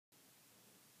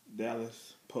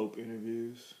Dallas Pope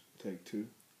interviews. Take two.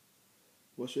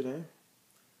 What's your name?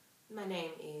 My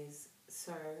name is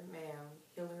Sir, Ma'am,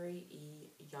 Hilary E.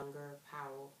 Younger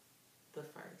Powell the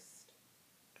First.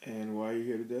 And why are you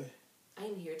here today? I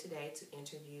am here today to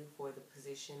interview for the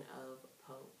position of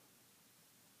Pope.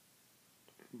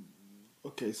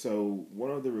 Okay, so one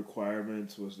of the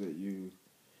requirements was that you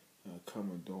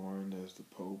come adorned as the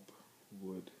Pope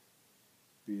would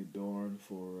be adorned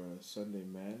for Sunday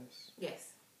Mass. Yes.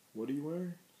 What are you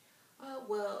wearing?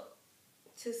 Well,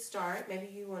 to start, maybe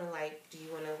you want to do you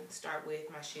want to start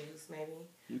with my shoes, maybe?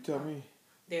 You tell me.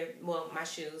 My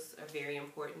shoes are very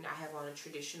important. I have on a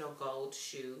traditional gold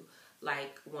shoe,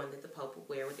 like one that the Pope would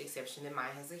wear, with the exception that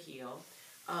mine has a heel.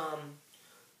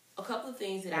 A couple of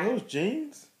things that Are those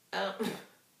jeans?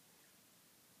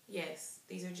 Yes,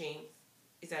 these are jeans.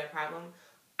 Is that a problem?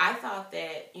 I thought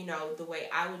that, the way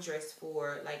I would dress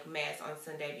for, Mass on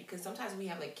Sunday, because sometimes we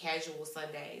have, casual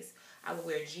Sundays. I would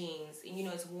wear jeans. And,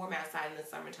 it's warm outside in the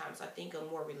summertime, so I think a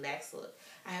more relaxed look.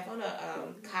 I have on a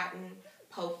cotton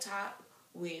Pope top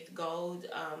with gold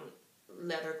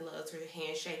leather gloves for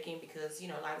handshaking because, a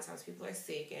lot of times people are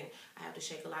sick and I have to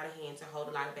shake a lot of hands and hold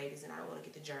a lot of babies and I don't want to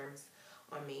get the germs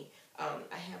on me.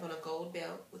 I have on a gold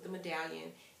belt with a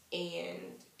medallion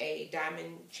and a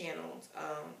diamond channeled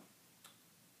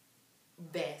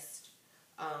vest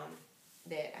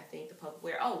that I think the Pope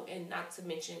wear. Oh, and not to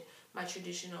mention my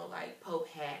traditional Pope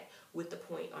hat with the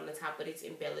point on the top, but it's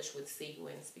embellished with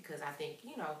sequins because I think,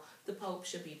 the Pope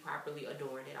should be properly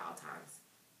adorned at all times.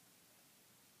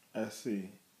 I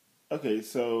see. Okay,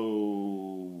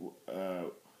 so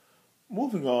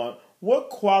moving on, what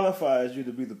qualifies you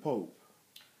to be the Pope?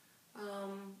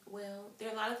 Well, there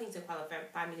are a lot of things that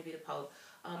qualify me to be the Pope.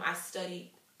 I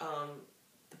studied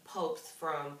the popes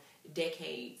from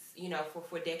decades.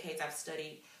 For decades I've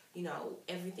studied,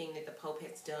 everything that the Pope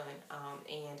has done.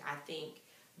 And I think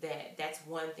that that's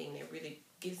one thing that really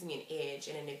gives me an edge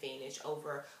and an advantage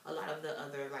over a lot of the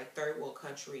other third world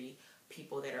country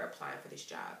people that are applying for this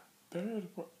job.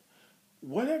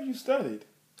 What have you studied?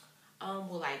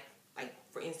 Well,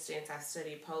 for instance, I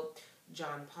studied Pope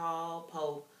John Paul,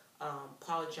 Pope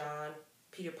Paul John,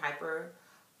 Peter Piper,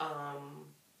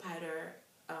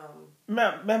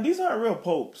 Ma'am, these aren't real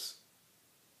popes.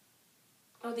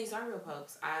 Oh, these are real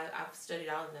popes. I've studied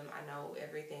all of them. I know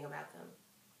everything about them.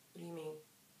 What do you mean?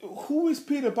 Who is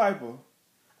Peter Piper?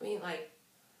 I mean,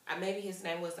 maybe his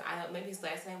name wasn't. Maybe his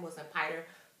last name wasn't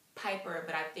Piper,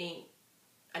 but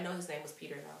I know his name was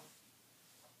Peter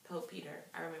though. Pope Peter.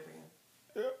 I remember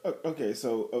him. Okay,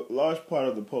 so a large part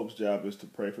of the Pope's job is to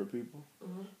pray for people.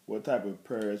 Mm-hmm. What type of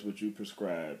prayers would you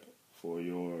prescribe for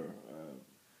your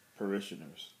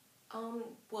parishioners?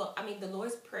 Well, the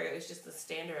Lord's Prayer is just a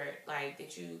standard, that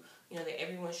that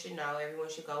everyone should know. Everyone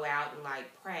should go out and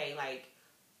pray,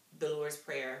 the Lord's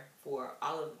Prayer for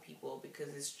all of the people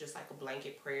because it's just a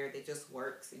blanket prayer that just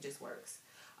works. It just works.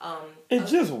 It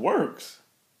just works.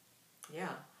 Yeah,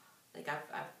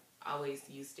 I've always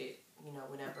used it.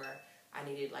 Whenever I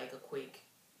needed a quick,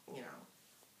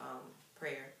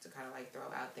 prayer to kind of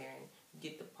throw out there and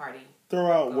get the party.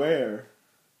 Throw out going. Where?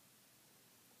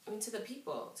 To the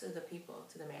people, to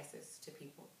the masses, to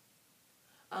people.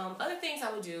 Other things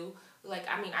I would do,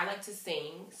 I like to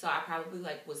sing, so I probably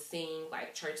would sing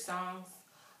church songs,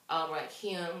 or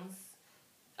hymns,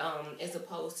 as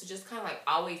opposed to just kind of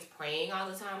always praying all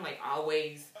the time,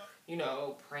 always,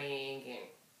 praying and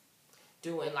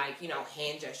doing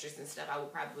hand gestures and stuff. I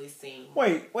would probably sing.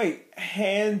 Wait,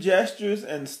 hand gestures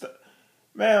and stuff.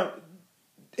 Ma'am,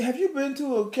 have you been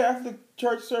to a Catholic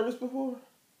church service before?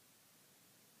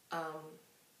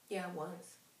 Yeah,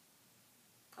 once.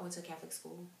 I went to Catholic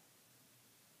school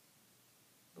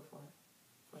before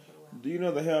for a little while. Do you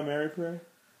know the Hail Mary prayer?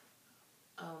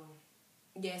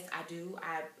 Yes, I do.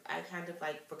 I kind of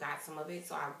forgot some of it,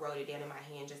 so I wrote it down in my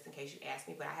hand just in case you asked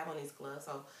me. But I have on these gloves,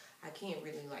 so I can't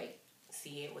really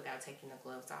see it without taking the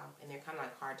gloves off, and they're kind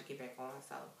of hard to get back on.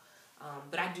 So,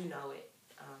 but I do know it,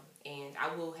 and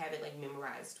I will have it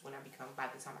memorized by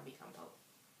the time I become Pope.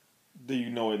 Do you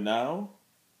know it now?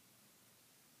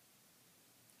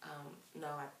 No,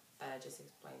 I thought I just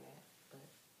explained that, but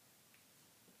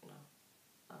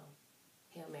no.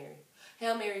 Hail Mary.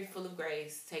 Hail Mary, full of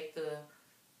grace, take the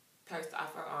purse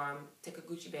off her arm, take a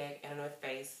Gucci bag and on her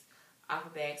face, off her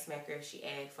bag, smack her if she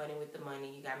act, funny with the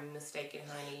money, you got me mistaken,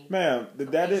 honey. Ma'am,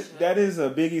 that is a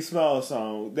Biggie Smalls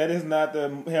song. That is not the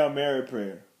Hail Mary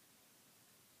prayer.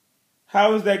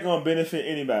 How is that going to benefit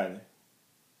anybody?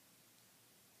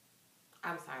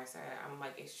 I'm sorry, sir. I'm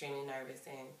extremely nervous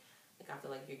and Like, I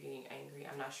feel like you're getting angry.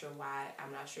 I'm not sure why.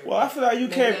 I'm not sure. Well, I feel like you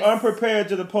came unprepared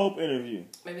to the Pope interview.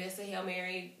 Maybe it's a Hail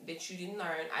Mary that you didn't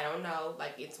learn. I don't know.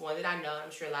 Like, it's one that I know. I'm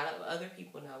sure a lot of other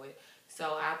people know it.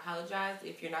 So I apologize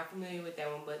if you're not familiar with that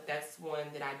one, but that's one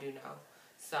that I do know.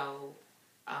 So,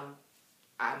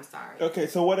 I'm sorry. Okay,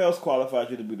 so what else qualifies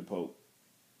you to be the Pope?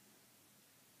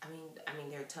 I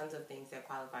mean, there are tons of things that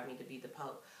qualify me to be the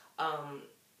Pope.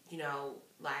 You know,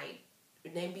 like,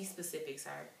 be specific,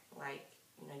 sir. Like,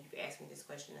 you know, you've asked me this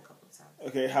question a couple of times.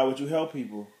 Okay, how would you help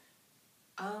people?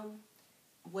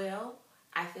 Well,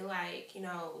 I feel like, you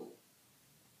know,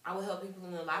 I will help people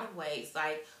in a lot of ways.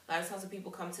 Like, a lot of times when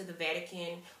people come to the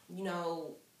Vatican, you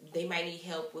know, they might need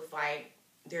help with, like,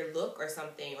 their look or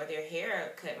something, or their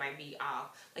haircut might be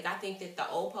off. Like, I think that the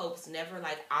old popes never,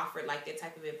 like, offered, like, that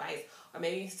type of advice. Or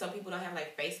maybe some people don't have,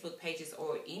 like, Facebook pages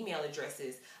or email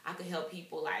addresses. I could help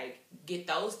people, like, get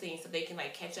those things so they can,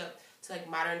 like, catch up to, like,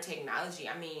 modern technology.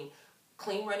 I mean,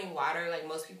 clean running water, like,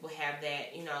 most people have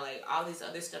that, you know, like, all this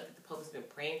other stuff that the Pope has been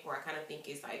praying for, I kind of think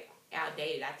is, like,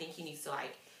 outdated. I think he needs to,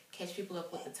 like, catch people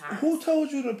up with the times. Who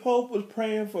told you the Pope was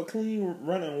praying for clean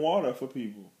running water for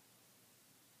people?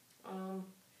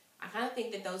 I kind of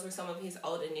think that those were some of his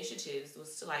old initiatives,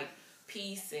 was to, like,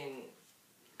 peace and,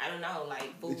 I don't know,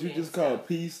 like, food. Did you just call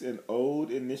peace an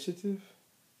old initiative?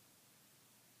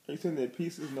 Are you saying that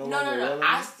peace is no longer relevant?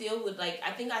 I still would, like,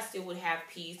 I think I still would have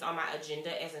peace on my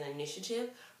agenda as an initiative,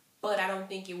 but I don't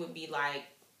think it would be, like,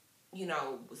 you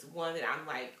know, one that I'm,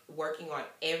 like, working on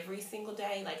every single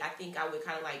day. Like, I think I would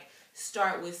kind of, like,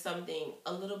 start with something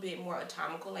a little bit more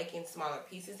atomical, like, in smaller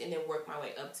pieces, and then work my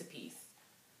way up to peace.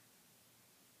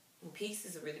 And peace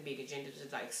is a really big agenda to,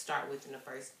 like, start with in the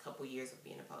first couple years of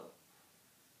being a Pope.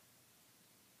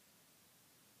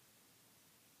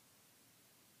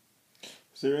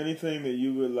 Is there anything that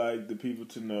you would like the people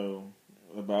to know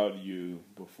about you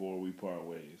before we part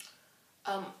ways?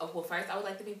 Well, first, I would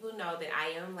like the people to know that I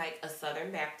am, like, a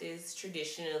Southern Baptist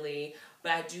traditionally,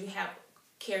 but I do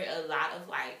carry a lot of,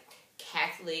 like,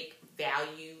 Catholic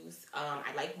values.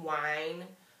 I like wine.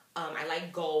 I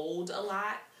like gold a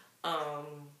lot.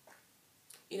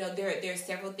 You know, there are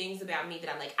several things about me that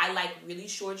I like. I like really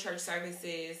short church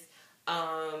services.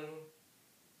 I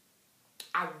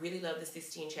really love the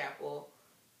Sistine Chapel.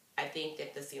 I think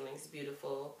that the ceiling's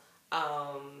beautiful.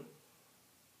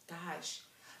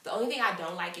 The only thing I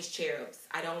don't like is cherubs.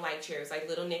 I don't like cherubs, like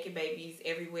little naked babies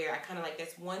everywhere. I kind of like,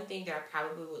 that's one thing that I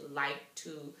probably would like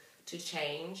to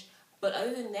change. But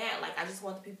other than that, like, I just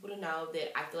want the people to know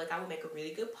that I feel like I would make a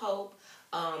really good Pope.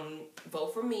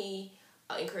 Vote for me.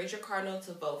 Encourage your cardinal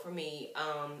to vote for me.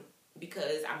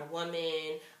 Because I'm a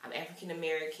woman, I'm African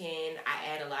American, I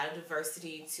add a lot of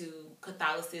diversity to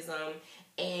Catholicism,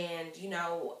 and, you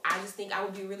know, I just think I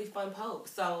would be a really fun Pope.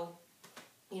 So,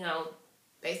 you know,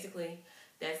 basically,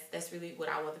 that's really what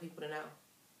I want the people to know.